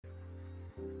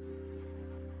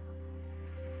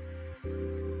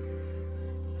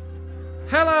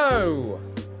Hello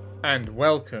and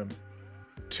welcome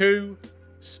to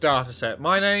Starter Set.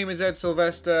 My name is Ed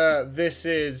Sylvester. This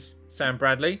is Sam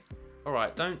Bradley.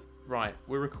 Alright,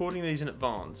 we're recording these in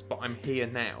advance, but I'm here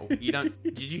now.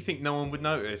 Did you think no one would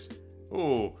notice?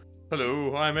 Oh,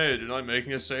 hello, I'm Ed and I'm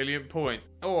making a salient point.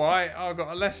 Alright, I've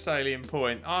got a less salient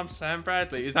point. I'm Sam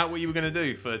Bradley. Is that what you were going to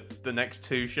do for the next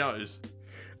two shows?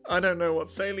 I don't know what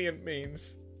salient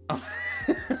means.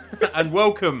 And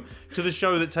welcome to the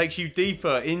show that takes you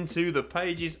deeper into the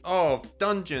pages of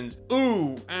Dungeons,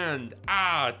 and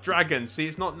Dragons. See,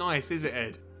 it's not nice, is it,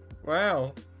 Ed?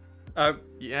 Wow.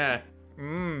 Yeah.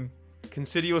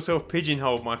 Consider yourself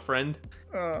pigeonholed, my friend.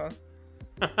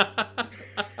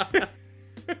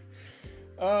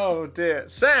 Oh dear.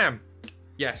 Sam,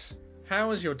 Yes.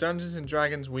 how has your Dungeons and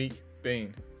Dragons week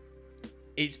been?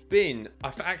 It's been... I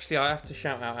have to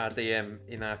shout out our DM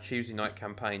in our Tuesday night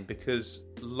campaign, because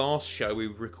last show we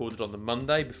recorded on the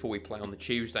Monday before we play on the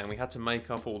Tuesday, and we had to make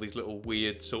up all these little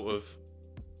weird sort of...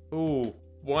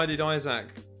 why did Isaac,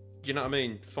 do you know what I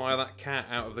mean, fire that cat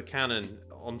out of the cannon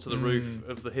onto the roof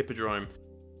of the Hippodrome?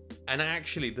 And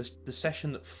actually, the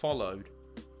session that followed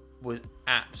was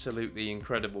absolutely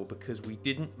incredible, because we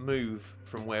didn't move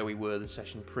from where we were the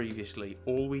session previously.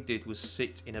 All we did was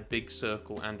sit in a big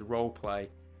circle and roleplay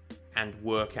and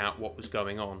work out what was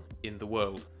going on in the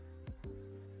world.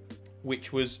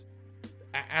 Which was,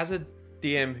 as a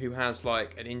DM who has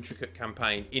like an intricate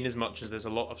campaign, in as much as there's a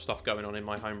lot of stuff going on in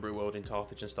my homebrew world in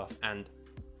Carthage and stuff, and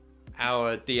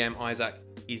our DM Isaac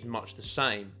is much the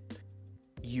same,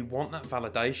 you want that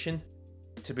validation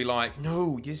to be like,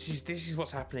 no, this is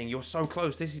what's happening, you're so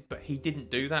close, but he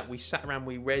didn't do that. We sat around,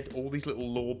 we read all these little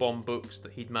lore bomb books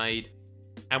that he'd made,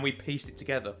 and we pieced it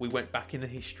together. We went back in the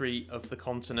history of the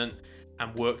continent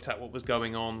and worked out what was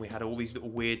going on. We had all these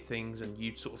little weird things, and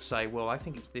you'd sort of say, well, I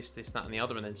think it's this, that, and the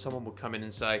other, and then someone would come in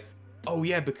and say, oh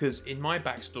yeah, because in my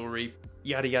backstory,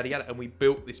 yada, yada, yada, and we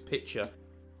built this picture.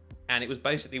 And it was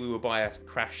basically, we were by a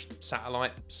crashed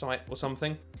satellite site or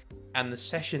something, and the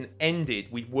session ended,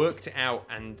 we worked it out,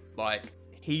 and like,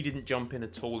 he didn't jump in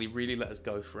at all, he really let us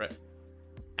go for it.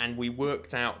 And we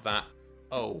worked out that,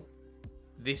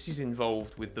 this is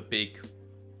involved with the big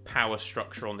power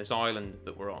structure on this island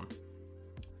that we're on.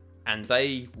 And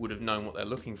they would have known what they're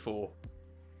looking for.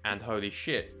 And holy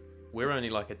shit, we're only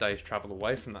like a day's travel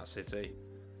away from that city.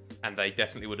 And they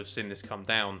definitely would have seen this come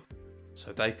down.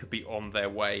 So they could be on their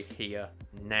way here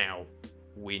now.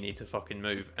 We need to fucking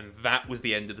move. And that was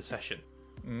the end of the session.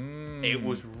 It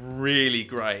was really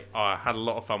great. I had a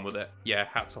lot of fun with it. Yeah,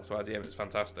 hats off to our DM, it's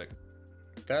fantastic.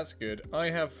 That's good. I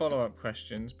have follow-up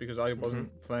questions because I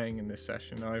wasn't playing in this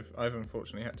session. I've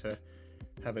unfortunately had to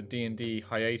have a D&D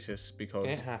hiatus because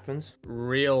It happens.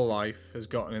 real life has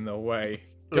gotten in the way.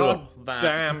 God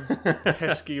damn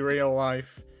pesky real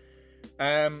life.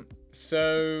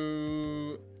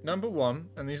 So number one,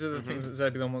 and these are the things that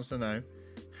Zebulon wants to know: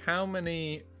 how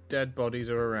many dead bodies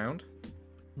are around?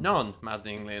 None,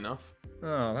 maddeningly enough.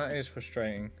 Oh, that is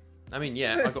frustrating. I mean,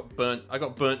 yeah, I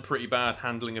got burnt pretty bad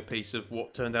handling a piece of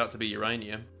what turned out to be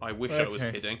uranium. I wish I was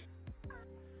kidding.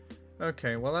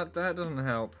 Okay, well that doesn't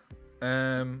help.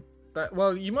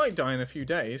 Well, you might die in a few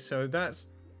days, so that's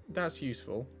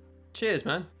useful. Cheers,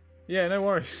 man. Yeah, no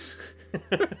worries.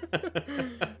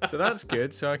 So that's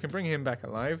good. So I can bring him back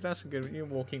alive. That's a good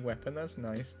walking weapon. That's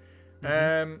nice.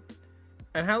 And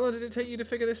how long did it take you to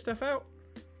figure this stuff out?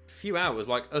 A few hours,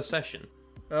 like a session.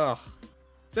 Oh,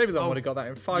 Zebulon would have got that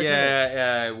in 5 minutes.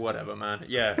 Yeah, whatever, man.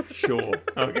 Yeah, sure.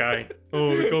 Okay.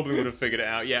 Oh, the goblin would have figured it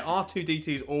out. Yeah, R2-D2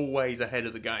 is always ahead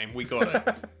of the game. We got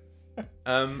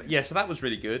it. Yeah, so that was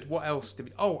really good. What else did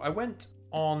we... I went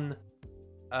on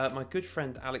my good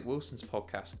friend Alec Wilson's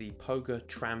podcast, the Poga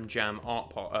Tram Jam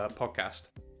Art podcast,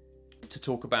 to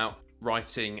talk about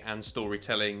writing and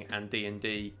storytelling and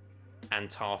D&D and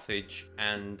Carthage,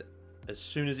 and as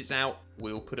soon as it's out,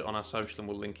 we'll put it on our social and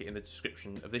we'll link it in the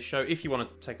description of this show. If you want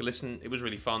to take a listen, it was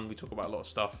really fun. We talk about a lot of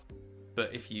stuff.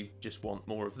 But if you just want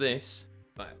more of this,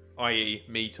 i.e.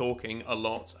 me talking a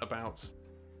lot about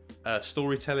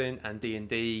storytelling and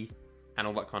D&D and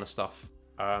all that kind of stuff,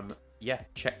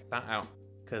 check that out,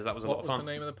 because that was a lot of fun. What was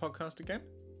the name of the podcast again?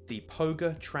 The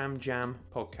Poga Tram Jam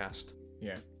podcast.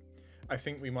 Yeah. I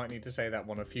think we might need to say that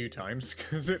one a few times,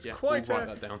 because it's we'll quite write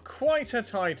that down. Quite a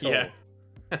title. Yeah.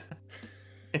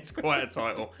 It's quite a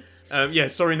title.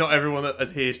 Sorry, not everyone that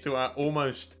adheres to our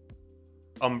almost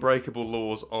unbreakable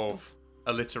laws of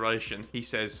alliteration. He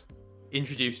says,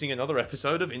 introducing another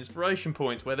episode of Inspiration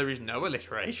Points where there is no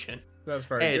alliteration. That's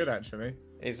very good, actually.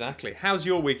 Exactly. How's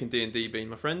your week in D&D been,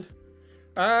 my friend?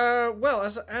 Well,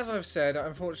 as I've said,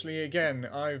 unfortunately, again,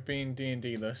 I've been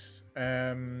D&D-less.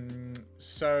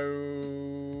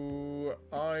 So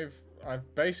I've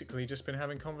basically just been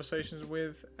having conversations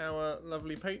with our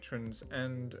lovely patrons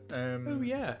and Oh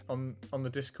yeah. on the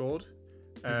Discord.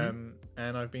 And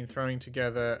I've been throwing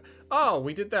together. Oh,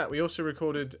 we did that. We also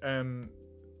recorded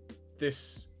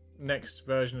this next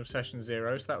version of Session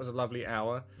Zero, so that was a lovely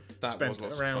hour That spent was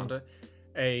lots around of fun.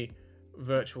 a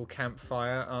virtual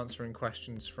campfire answering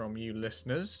questions from you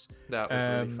listeners. That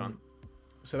was really fun.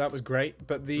 So that was great.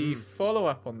 But the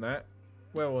follow-up on that,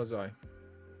 where was I?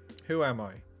 Who am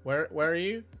I? Where are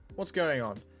you? What's going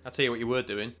on? I'll tell you what you were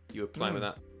doing. You were playing with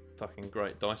that fucking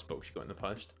great dice box you got in the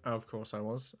post. Oh, of course I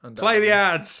was. Play the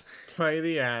ads! Play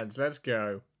the ads. Let's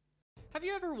go. Have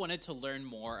you ever wanted to learn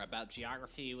more about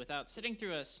geography without sitting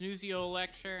through a snoozio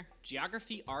lecture?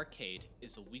 Geography Arcade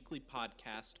is a weekly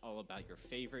podcast all about your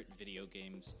favorite video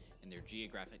games and their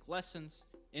geographic lessons,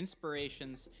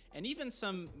 inspirations, and even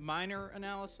some minor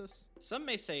analysis. Some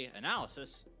may say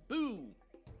analysis, boo!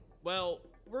 Well,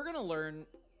 we're gonna learn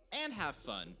and have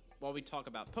fun while we talk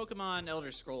about Pokemon,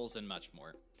 Elder Scrolls, and much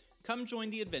more. Come join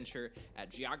the adventure at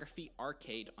Geography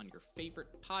Arcade on your favorite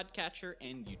podcatcher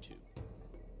and YouTube.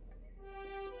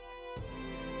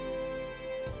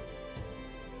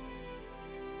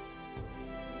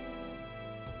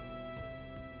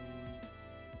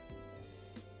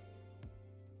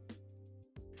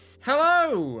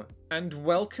 Hello, and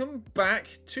welcome back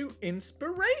to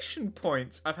Inspiration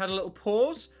Points. I've had a little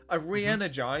pause. I've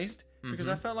re-energized because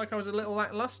I felt like I was a little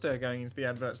lackluster going into the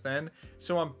adverts then.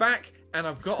 So I'm back, and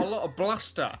I've got a lot of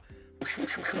bluster.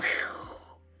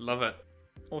 Love it.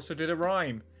 Also did a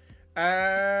rhyme.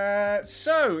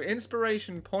 So,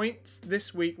 Inspiration Points.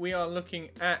 This week we are looking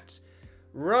at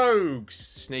rogues.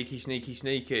 Sneaky, sneaky,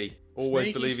 sneaky. Always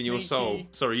Sneaky, believe in your soul. sneaky.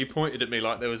 Sorry, you pointed at me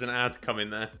like there was an ad coming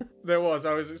there. There was.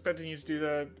 I was expecting you to do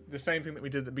the same thing that we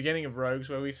did at the beginning of Rogues,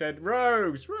 where we said,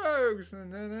 Rogues!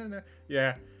 No.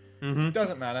 Yeah.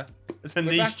 Doesn't matter. It's a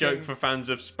We're niche back joke in. for fans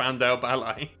of Spandau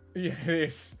Ballet. Yeah, it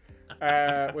is.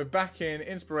 We're back in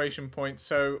Inspiration Points,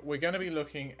 so we're going to be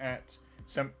looking at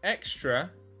some extra,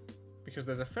 because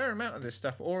there's a fair amount of this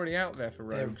stuff already out there for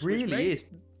There Rogues. which really made- is.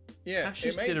 Yeah, Tashes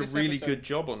it made did a this really episode- good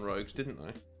job on Rogues, didn't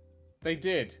they? They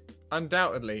did,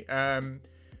 undoubtedly,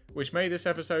 which made this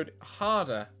episode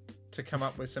harder to come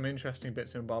up with some interesting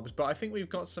bits and bobs. But I think we've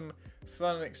got some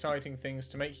fun and exciting things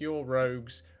to make your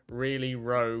rogues really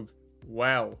rogue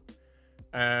well.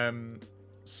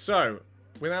 So,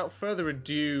 without further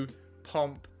ado,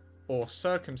 pomp, or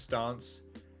circumstance,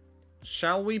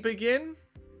 shall we begin?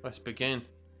 Let's begin.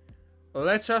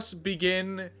 Let us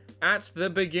begin at the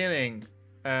beginning.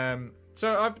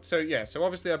 So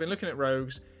obviously I've been looking at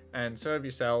rogues, and so have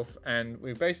yourself, and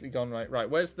we've basically gone right.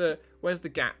 Where's the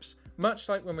gaps? Much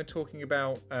like when we're talking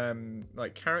about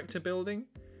like character building,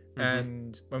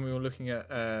 and when we were looking at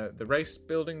the race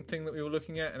building thing that we were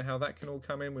looking at, and how that can all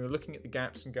come in. We were looking at the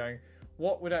gaps and going,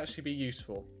 what would actually be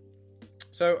useful?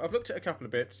 So I've looked at a couple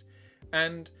of bits,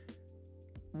 and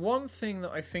one thing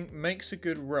that I think makes a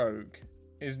good rogue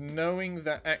is knowing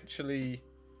that actually,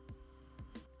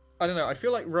 I don't know, I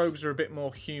feel like rogues are a bit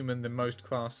more human than most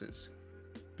classes,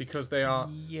 because they are,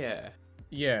 Yeah.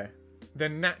 they're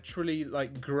naturally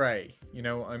like grey, you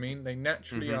know what I mean? They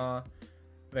naturally are,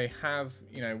 they have,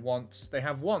 wants,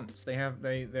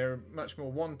 they're much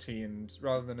more wanty, and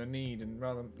rather than a need, and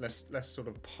rather less sort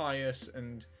of pious,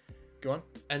 and go on.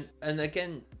 And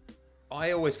again,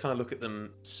 I always kind of look at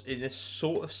them in a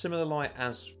sort of similar light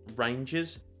as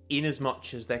rangers, in as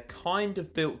much as they're kind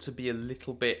of built to be a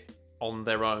little bit on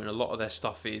their own. A lot of their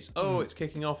stuff is, it's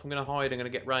kicking off, I'm going to hide, I'm going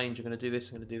to get range, I'm going to do this,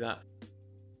 I'm going to do that.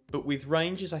 But with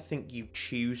rangers, I think you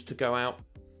choose to go out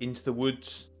into the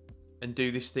woods and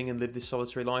do this thing and live this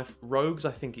solitary life. Rogues,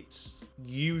 I think it's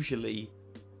usually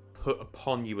put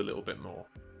upon you a little bit more,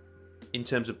 in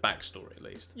terms of backstory at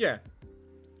least. Yeah.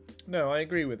 No, I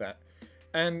agree with that.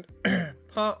 And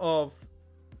part of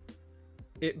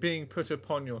it being put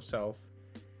upon yourself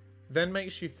then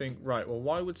makes you think, right, well,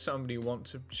 why would somebody want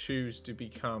to choose to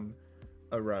become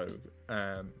a rogue?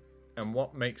 And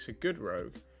what makes a good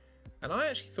rogue? And I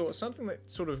actually thought something that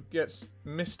sort of gets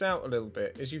missed out a little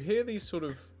bit is you hear these sort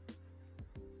of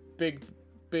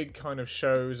big kind of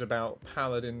shows about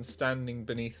paladins standing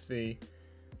beneath the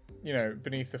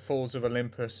falls of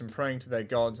Olympus and praying to their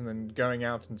gods, and then going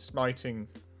out and smiting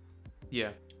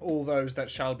all those that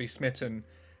shall be smitten,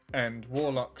 and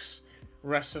warlocks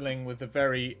wrestling with the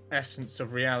very essence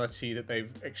of reality that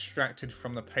they've extracted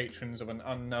from the patrons of an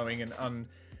unknowing and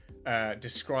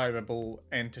undescribable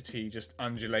entity just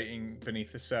undulating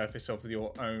beneath the surface of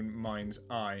your own mind's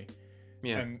eye.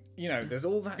 Yeah. And there's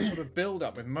all that sort of build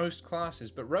up with most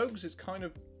classes, but rogues is kind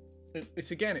of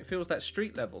it's again, it feels that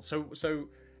street level. So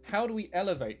how do we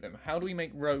elevate them? How do we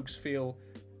make rogues feel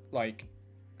like,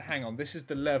 hang on, this is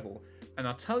the level? And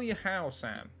I'll tell you how,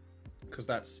 Sam, because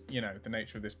that's the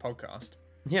nature of this podcast.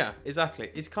 Yeah,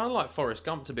 exactly. It's kind of like Forrest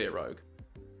Gump to be a rogue.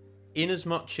 In as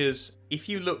much as, if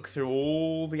you look through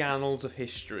all the annals of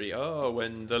history,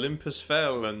 when Olympus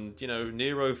fell and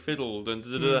Nero fiddled and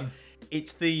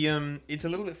it's a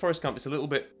little bit Forrest Gump. It's a little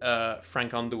bit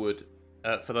Frank Underwood.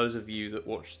 For those of you that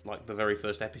watched like the very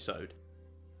first episode,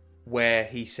 where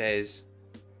he says,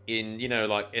 in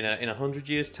 100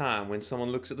 years' time, when someone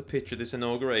looks at the picture of this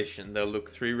inauguration, they'll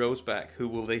look 3 rows back. Who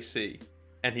will they see?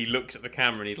 And he looks at the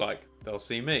camera and he's like, they'll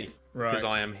see me. Because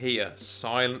I am here,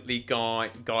 silently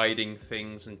guiding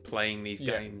things and playing these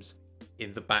games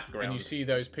in the background. And you see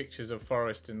those pictures of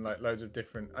Forrest in like loads of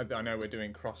different. I know we're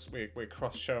doing we're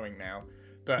cross showing now,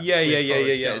 but yeah.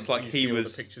 Gump, it's like he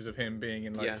was the pictures of him being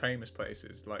in like famous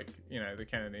places, like the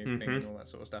Kennedy thing and all that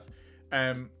sort of stuff.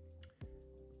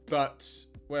 But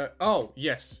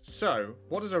so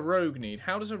what does a rogue need?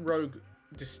 How does a rogue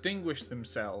distinguish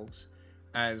themselves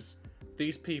as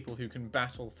these people who can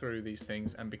battle through these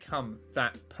things and become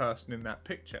that person in that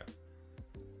picture?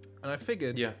 And I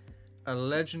figured a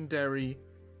legendary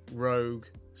rogue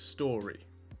story.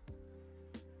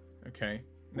 Okay,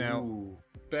 now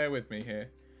bear with me here.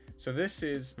 So this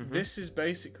is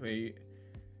basically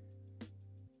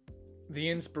the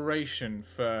inspiration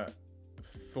for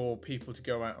people to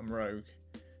go out on rogue.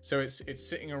 So it's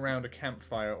sitting around a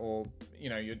campfire, or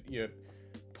you're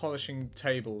polishing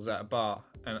tables at a bar,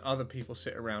 and other people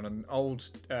sit around, and old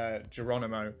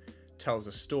Geronimo tells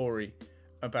a story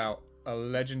about a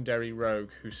legendary rogue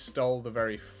who stole the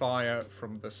very fire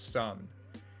from the sun.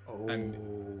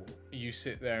 And you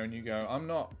sit there and you go, I'm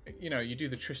not, you do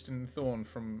the Tristan Thorn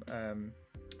from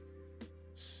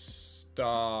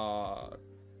Starlight.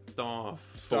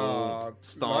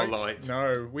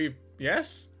 No,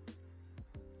 yes?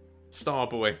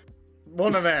 Starboy.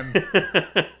 One of them.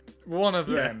 One of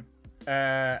them.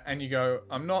 And you go,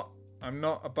 I'm not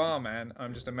a barman,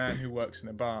 I'm just a man who works in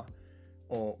a bar,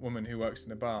 or woman who works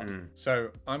in a bar. So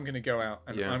I'm going to go out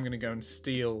and I'm going to go and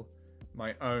steal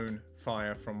my own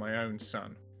fire from my own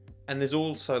sun. And there's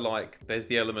also there's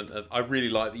the element of, I really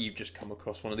like that you've just come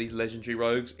across one of these legendary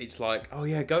rogues. It's like, oh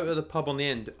yeah, go to the pub on the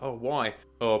end. Oh, why?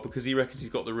 Oh, because he reckons he's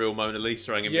got the real Mona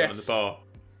Lisa hanging behind the bar.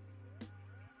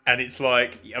 And it's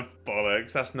like, yeah,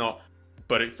 bollocks, that's not,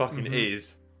 but it fucking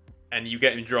is. And you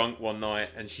get him drunk one night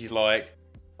and she's like,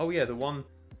 oh yeah, the one,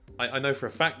 I know for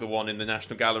a fact the one in the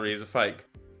National Gallery is a fake.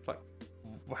 It's like,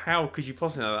 how could you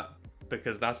possibly know that?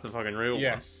 Because that's the fucking real one.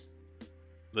 Yes.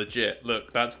 Legit.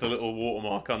 Look, that's the little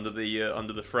watermark under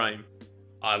the frame.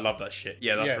 I love that shit.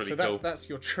 Yeah, that's really cool. So that's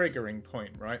your triggering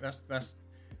point, right? That's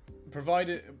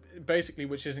provided, basically,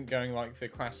 which isn't going like the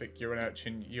classic you're an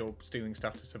urchin, you're stealing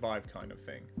stuff to survive kind of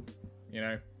thing.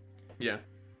 Yeah.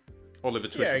 Oliver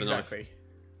Twist with a knife.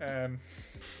 Exactly.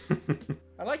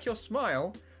 I like your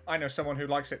smile. I know someone who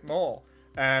likes it more.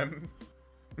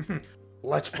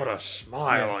 Let's put a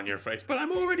smile on your face. But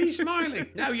I'm already smiling.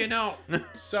 No, you're not.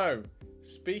 So,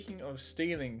 speaking of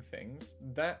stealing things,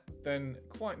 that then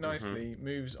quite nicely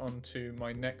moves on to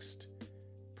my next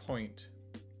point,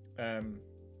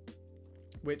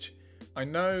 which I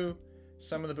know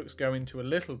some of the books go into a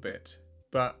little bit,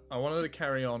 but I wanted to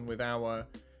carry on with our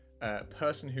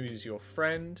person who is your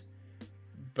friend,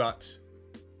 but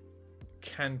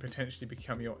can potentially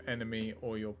become your enemy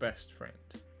or your best friend,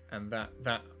 and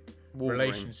that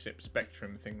relationship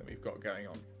spectrum thing that we've got going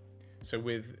on. So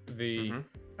with the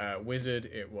wizard,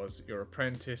 it was your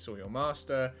apprentice or your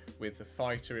master. With the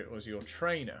fighter, it was your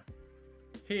trainer.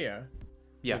 Here,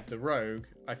 with the rogue,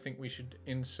 I think we should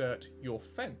insert your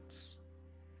fence.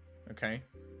 Okay.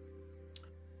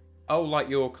 Oh, like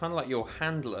your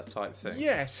handler type thing.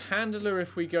 Yes, handler.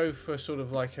 If we go for sort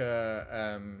of like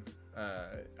a,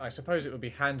 I suppose it would be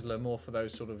handler more for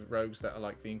those sort of rogues that are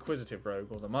like the inquisitive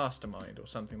rogue or the mastermind or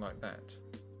something like that.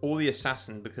 Or the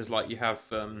assassin, because you have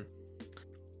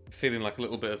feeling like a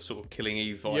little bit of sort of Killing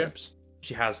Eve vibes. Yep.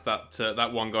 She has that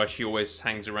one guy she always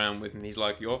hangs around with, and he's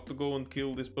like, you have to go and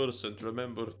kill this person.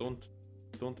 Remember, don't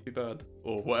be bad,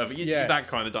 or whatever. That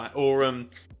kind of or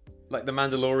like the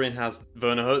Mandalorian has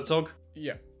Werner Herzog.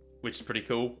 Yeah. Which is pretty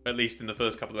cool. At least in the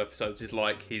first couple of episodes, is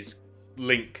like his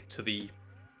link to the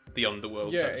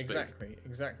underworld. Yeah, so to speak.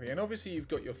 Exactly. And obviously you've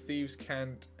got your thieves'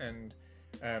 cant, and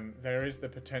there is the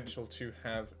potential to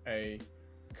have a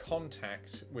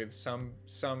contact with some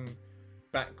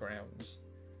backgrounds,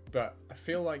 but I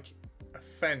feel like a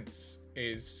fence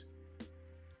is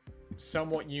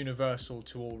somewhat universal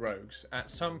to all rogues.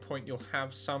 At some point, you'll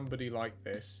have somebody like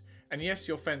this. And yes,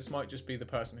 your fence might just be the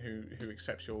person who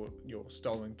accepts your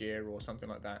stolen gear or something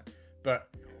like that. But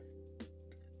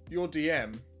your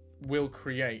DM will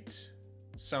create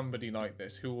somebody like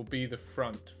this who will be the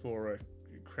front for a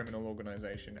criminal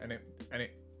organization. And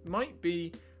it might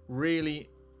be really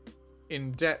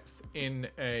in depth in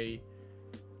a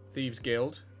thieves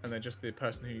guild, and they're just the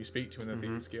person who you speak to in the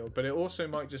thieves guild. But it also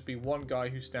might just be one guy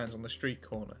who stands on the street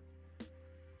corner.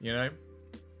 You know?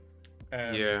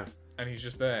 Yeah. And he's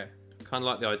just there. Kind of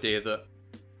like the idea that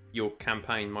your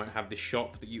campaign might have this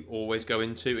shop that you always go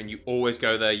into, and you always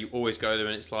go there,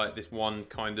 and it's like this one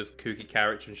kind of kooky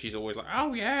character, and she's always like,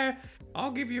 oh yeah,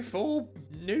 I'll give you 4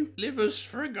 new livers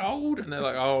for a gold. And they're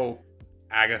like, oh,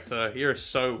 Agatha, you're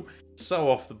so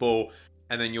off the ball.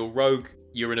 And then your rogue,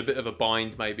 you're in a bit of a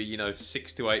bind, maybe,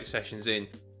 6 to 8 sessions in,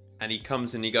 and he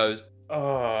comes and he goes,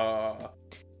 the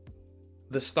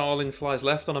Starling flies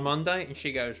left on a Monday, and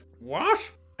she goes,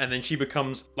 what? And then she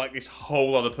becomes like this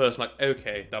whole other person, like,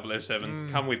 okay, 007,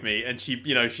 come with me. And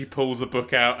she pulls the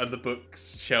book out, and the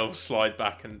bookshelves slide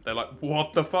back, and they're like,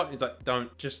 what the fuck? He's like,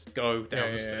 don't, just go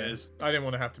down the stairs. I didn't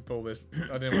want to have to pull this.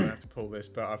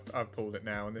 But I've pulled it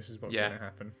now, and this is what's going to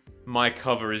happen. My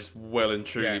cover is well and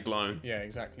truly blown. Yeah,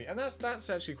 exactly. And that's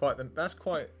actually quite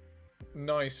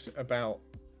nice about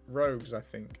rogues, I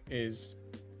think, is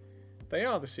they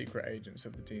are the secret agents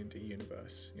of the D&D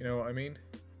universe. You know what I mean?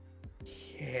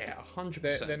 Yeah,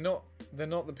 100%. They're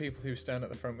not the people who stand at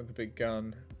the front with the big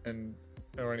gun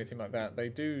or anything like that. They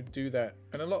do that,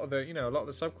 and a lot of the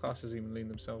subclasses even lean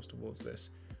themselves towards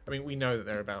this. I mean, we know that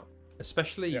they're about,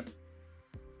 especially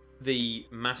the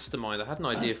mastermind. I had an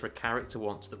idea for a character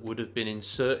once that would have been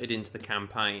inserted into the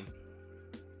campaign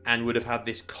and would have had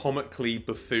this comically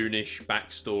buffoonish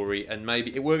backstory, and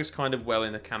maybe it works kind of well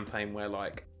in a campaign where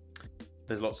like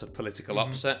there's lots of political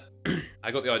upset. I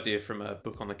got the idea from a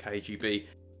book on the KGB.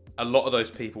 A lot of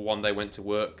those people one day went to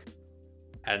work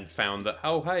and found that,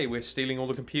 oh, hey, we're stealing all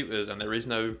the computers and there is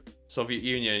no Soviet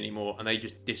Union anymore. And they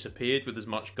just disappeared with as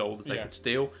much gold as they could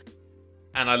steal.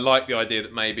 And I like the idea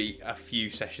that maybe a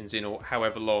few sessions in or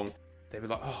however long, they'd be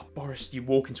like, oh, Boris, you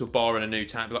walk into a bar in a new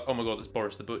town, be like, oh my God, it's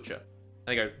Boris the Butcher. And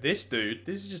they go, this dude,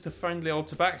 this is just a friendly old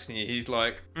tabaxi. He's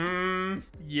like,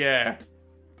 yeah,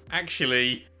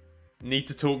 actually, need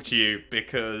to talk to you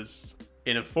because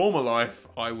in a former life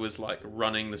I was like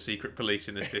running the secret police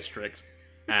in this district,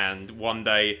 and one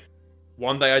day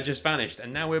I just vanished,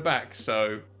 and now we're back.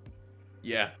 So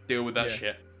yeah, deal with that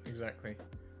shit. Exactly.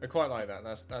 I quite like that.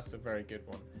 That's a very good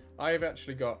one. I've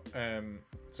actually got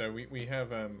so we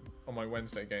have on my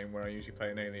Wednesday game where I usually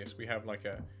play an alias, we have like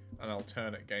an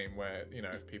alternate game where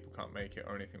if people can't make it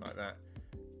or anything like that,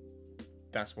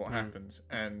 that's what happens.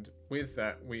 And with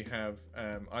that, we have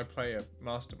I play a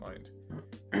mastermind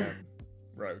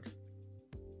rogue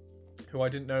who I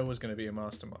didn't know was going to be a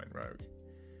mastermind rogue,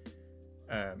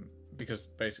 because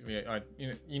basically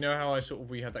you know how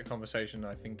we had that conversation.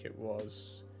 I think it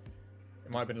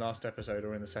might have been last episode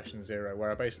or in the session 0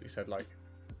 where I basically said like,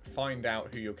 find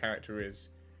out who your character is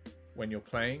when you're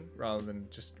playing, rather than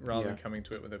coming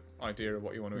to it with an idea of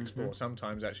what you want to explore.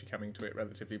 Sometimes actually coming to it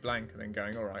relatively blank and then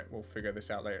going, all right, we'll figure this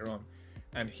out later on.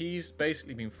 And he's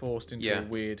basically been forced into a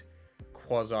weird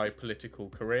quasi-political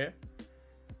career.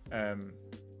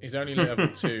 He's only level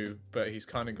 2, but he's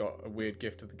kind of got a weird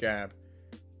gift of the gab.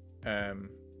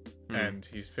 And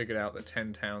he's figured out that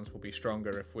 10 towns will be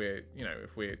stronger if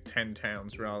we're 10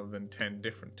 towns rather than 10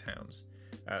 different towns.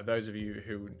 Those of you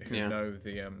who know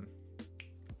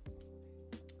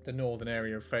the northern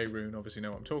area of Faerun obviously know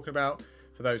what I'm talking about.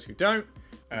 For those who don't,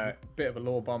 bit of a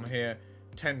lore bomb here.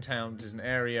 10 towns is an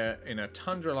area in a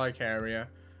tundra-like area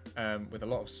with a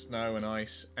lot of snow and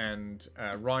ice, and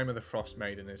Rime of the Frost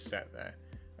Maiden is set there,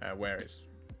 where it's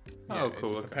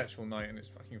it's a perpetual night and it's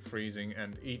fucking freezing,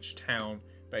 and each town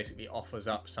basically offers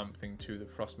up something to the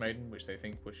Frost Maiden which they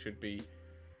think should be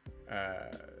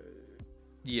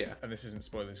and this isn't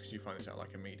spoilers because you find this out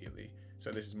like immediately,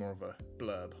 so this is more of a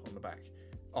blurb on the back.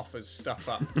 Offers stuff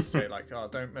up to say like, oh,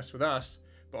 don't mess with us,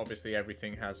 but obviously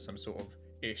everything has some sort of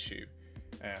issue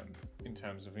in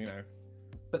terms of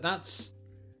But that's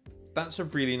a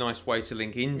really nice way to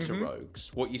link into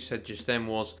rogues. What you said just then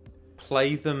was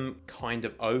play them kind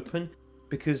of open,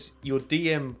 because your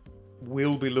DM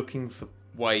will be looking for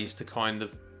ways to kind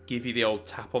of give you the old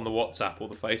tap on the WhatsApp or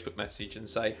the Facebook message and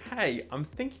say, hey, I'm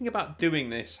thinking about doing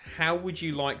this. How would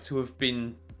you like to have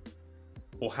been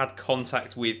or had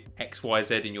contact with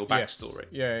XYZ in your backstory?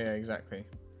 Yes. Yeah, exactly.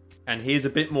 And here's a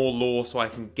bit more lore so I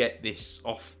can get this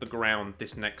off the ground,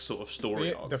 this next sort of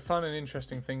story arc. The fun and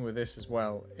interesting thing with this as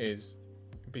well is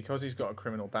because he's got a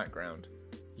criminal background,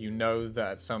 you know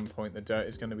that at some point the dirt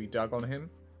is going to be dug on him.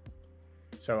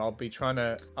 So I'm going to be trying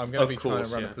to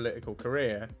run a political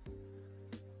career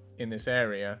in this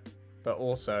area, but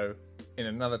also in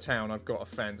another town I've got a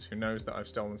fence who knows that I've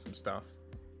stolen some stuff,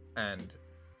 and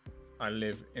I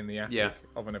live in the attic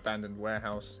of an abandoned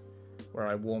warehouse where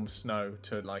I warm snow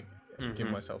to like give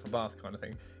myself a bath kind of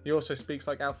thing. He also speaks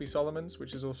like Alfie Solomons,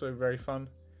 which is also very fun.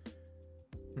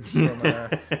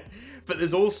 But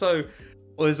there's also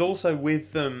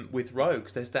with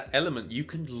rogues, there's that element you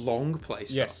can long play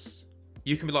stuff. Yes.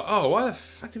 You can be like, oh, why the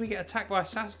fuck did we get attacked by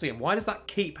assassins again? Why does that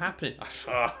keep happening?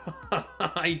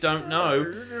 I don't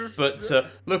know. But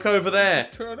look over there.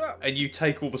 Just turn up. And you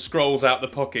take all the scrolls out the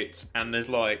pockets, and there's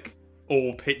like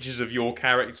all pictures of your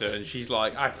character, and she's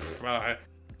like, I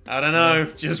don't know,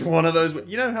 just one of those.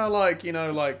 You know how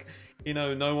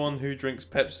no one who drinks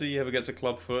Pepsi ever gets a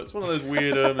club foot. It's one of those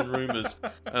weird urban rumors.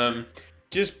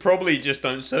 Just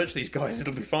don't search these guys.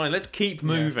 It'll be fine. Let's keep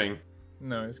moving.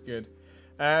 No, it's good.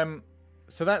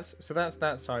 So that's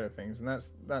that side of things, and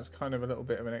that's kind of a little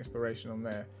bit of an exploration on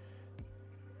there.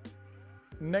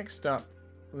 Next up,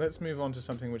 let's move on to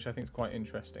something which I think is quite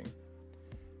interesting.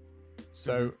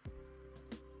 So,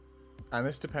 and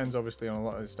this depends obviously on a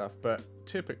lot of this stuff, but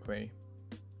typically,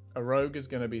 a rogue is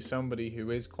going to be somebody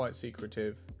who is quite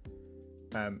secretive,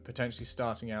 potentially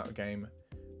starting out a game,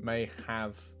 may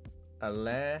have a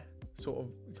lair sort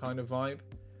of kind of vibe,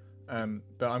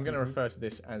 but I'm going to refer to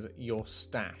this as your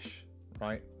stash,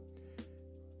 right?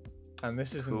 And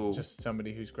this isn't just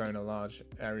somebody who's grown a large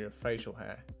area of facial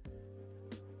hair.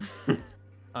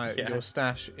 Your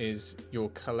stash is your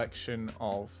collection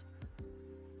of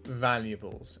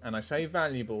valuables, and I say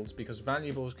valuables because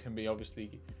valuables can be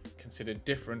obviously considered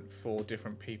different for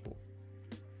different people.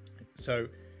 So,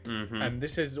 and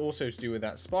this is also to do with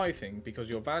that spy thing, because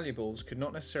your valuables could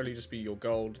not necessarily just be your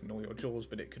gold and all your jewels,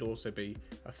 but it could also be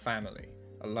a family,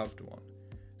 a loved one,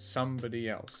 somebody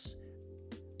else.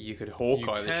 You could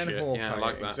Hawkeye this shit. Hawkeye I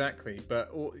like that. Exactly,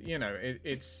 but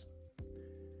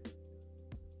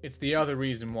it's the other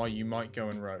reason why you might go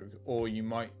and rogue, or you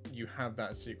have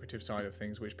that secretive side of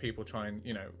things which people try and,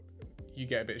 you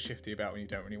get a bit shifty about when you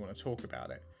don't really want to talk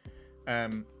about it.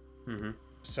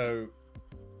 So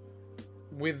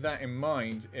with that in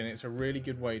mind, and it's a really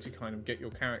good way to kind of get your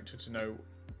character to know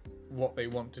what they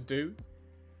want to do,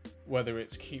 whether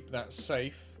it's keep that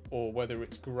safe or whether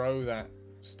it's grow that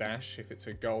stash if it's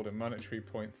a gold and monetary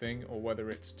point thing, or whether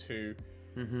it's to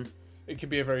it could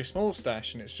be a very small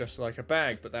stash and it's just like a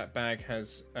bag, but that bag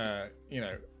has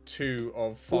 2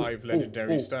 of 5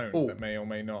 legendary stones that may or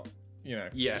may not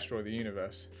destroy the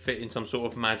universe, fit in some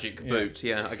sort of magic boot.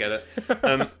 I get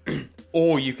it.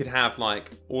 Or you could have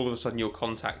like all of a sudden you're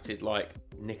contacted like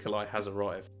Nikolai has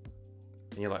arrived,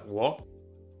 and you're like, what?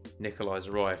 Nikolai's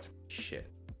arrived. Shit,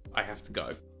 I have to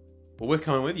go. Well, we're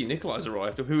coming with you. Nikolai's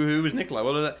arrived. Who is Nikolai?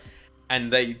 Well,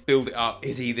 and they build it up.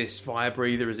 Is he this fire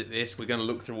breather? Is it this? We're going to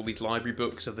look through all these library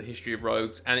books of the history of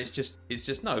rogues, and it's just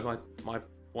no. My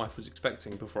wife was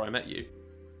expecting before I met you,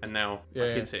 and now my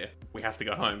kid's here. We have to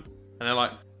go home. And they're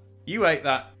like, you ate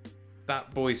that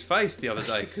boy's face the other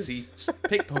day because he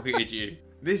pickpocketed you.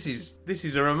 This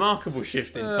is a remarkable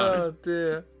shift in tone. Oh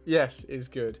dear. Yes, it's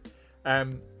good.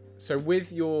 So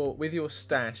with your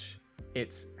stash,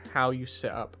 it's how you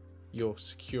set up your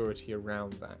security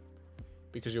around that,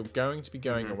 because you're going to be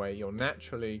going away. You're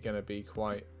naturally going to be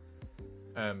quite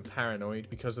paranoid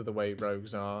because of the way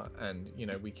rogues are, and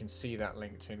we can see that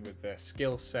linked in with their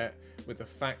skill set, with the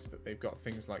fact that they've got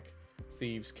things like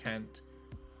Thieves' Cant.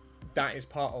 That is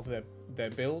part of their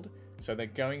build, so they're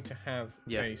going to have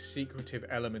a secretive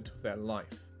element of their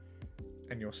life,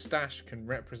 and your stash can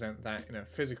represent that in a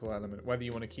physical element, whether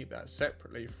you want to keep that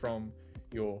separately from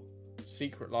your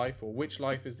secret life, or which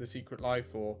life is the secret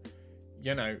life, or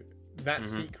that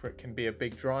secret can be a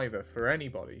big driver for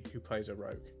anybody who plays a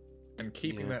rogue, and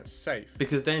keeping that safe,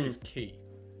 because then is key.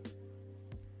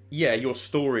 Your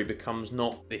story becomes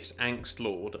not this angst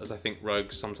lord, as I think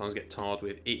rogues sometimes get tarred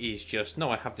with. It is just, no,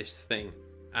 I have this thing,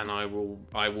 and I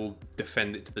will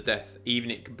defend it to the death, even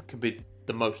it could be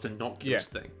the most innocuous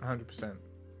thing. 100%.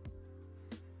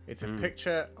 It's a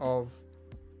picture of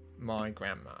my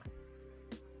grandma.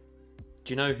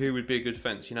 Do you know who would be a good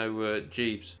fence?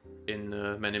 Jeeves in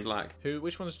Men in Black.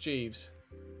 Which one's Jeeves?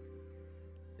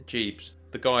 Jeeves,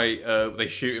 the guy they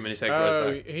shoot him and his head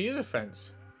grows back. He is a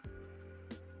fence.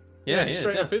 Yeah,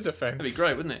 straight up is a fence. That'd be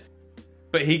great, wouldn't it?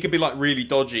 But he could be like really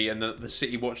dodgy, and the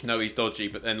City Watch know he's dodgy.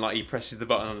 But then like he presses the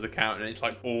button under the counter, and it's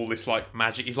like all this like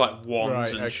magic. He's like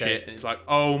wands and shit, and it's like,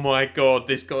 oh my god,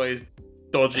 this guy is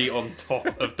dodgy on top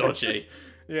of dodgy.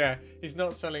 Yeah, he's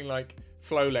not selling like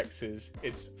Flowlexes.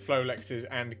 It's Flowlexes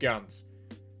and guns.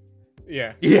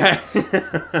 Yeah. Yeah.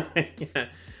 Yeah.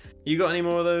 You got any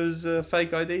more of those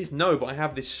fake IDs? No, but I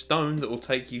have this stone that will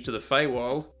take you to the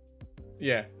Feywild.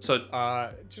 Yeah. So,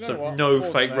 Do you know what? no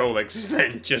Pause fake on that. Rolexes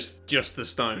then, just the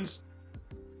stones.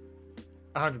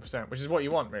 100%, which is what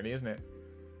you want, really, isn't it?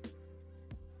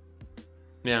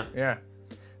 Yeah. Yeah.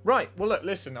 Right. Well, look,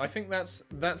 listen. I think that's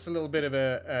a little bit of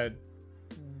a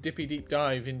dippy deep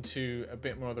dive into a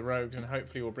bit more of the rogues, and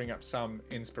hopefully we'll bring up some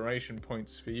inspiration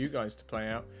points for you guys to play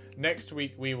out. Next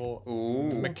week we will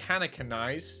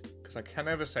mechanicize, because I can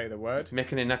never say the word.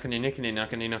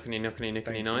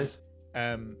 Nice.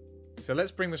 So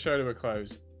let's bring the show to a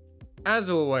close.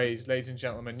 As always, ladies and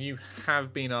gentlemen, you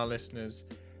have been our listeners.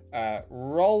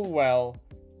 Roll well,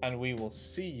 and we will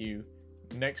see you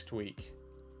next week.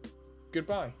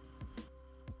 Goodbye.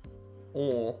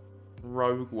 Or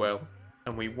rogue well,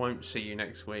 and we won't see you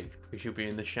next week because you'll be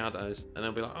in the shadows, and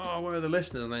they'll be like, "Oh, where are the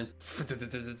listeners?" And then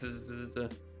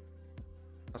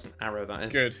that's an arrow. That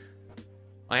is Good.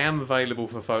 I am available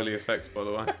for Foley effects, by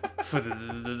the way.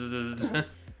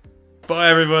 Bye,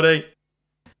 everybody.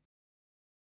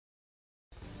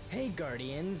 Hey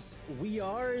Guardians, we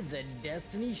are the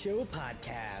Destiny Show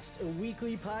Podcast, a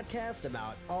weekly podcast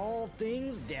about all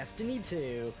things Destiny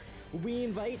 2. We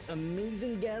invite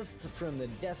amazing guests from the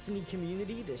Destiny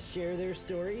community to share their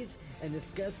stories and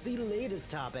discuss the latest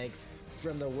topics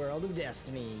from the world of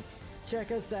Destiny.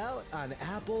 Check us out on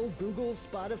Apple, Google,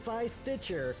 Spotify,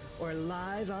 Stitcher, or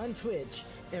live on Twitch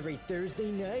every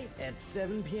Thursday night at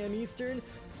 7 p.m. Eastern,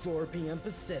 4 p.m.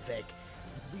 Pacific.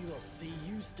 We will see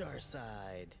you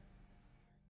Starside.